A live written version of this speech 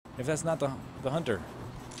If that's not the hunter.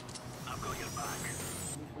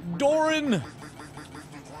 Doran!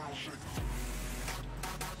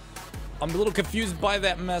 I'm a little confused by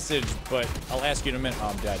that message, but I'll ask you in a minute. Oh,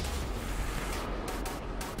 I'm dead.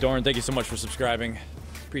 Doran, thank you so much for subscribing.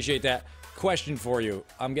 Appreciate that. Question for you.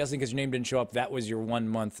 I'm guessing because your name didn't show up, that was your 1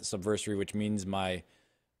 month subversary, which means my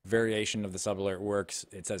variation of the sub alert works.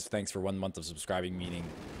 It says thanks for 1 month of subscribing, meaning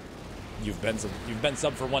you've been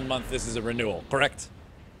sub for 1 month. This is a renewal, correct?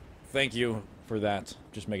 Thank you for that.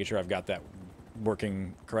 Just making sure I've got that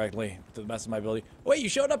working correctly to the best of my ability. Oh, wait, you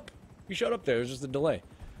showed up. You showed up there. There's just a delay.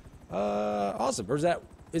 Awesome. Or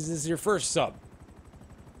is this your first sub?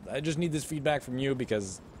 I just need this feedback from you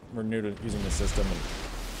because we're new to using the system and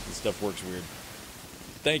this stuff works weird.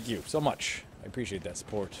 Thank you so much. I appreciate that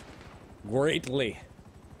support greatly.